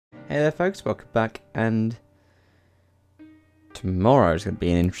Hey there folks, welcome back, and tomorrow is going to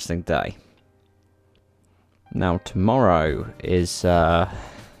be an interesting day. Now tomorrow is going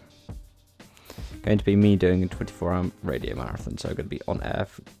to be me doing a 24-hour radio marathon, so I'm going to be on air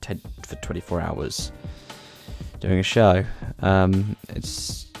for 24 hours doing a show.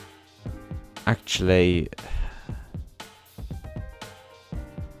 It's actually,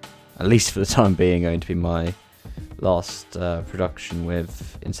 at least for the time being, going to be my last production with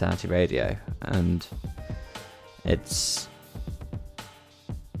Insanity Radio, and it's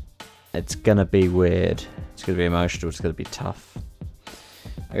gonna be weird, it's gonna be emotional, it's gonna be tough.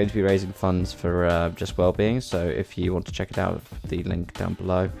 I'm going to be raising funds for Just Wellbeing, so if you want to check it out, the link down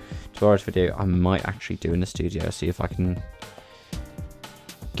below. Tomorrow's video I might actually do in the studio, see if I can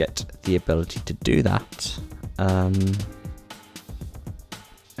get the ability to do that, and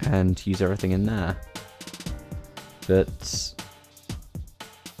use everything in there. But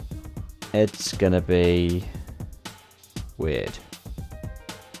it's gonna be weird,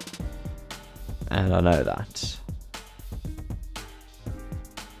 and I know that.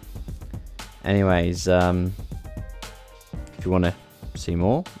 Anyways, if you want to see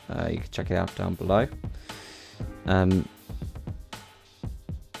more, you can check it out down below. Can't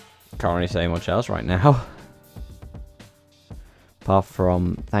really say much else right now. Apart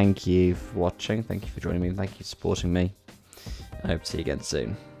from thank you for watching, thank you for joining me, thank you for supporting me. I hope to see you again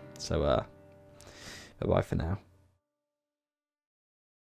soon. So, bye-bye for now.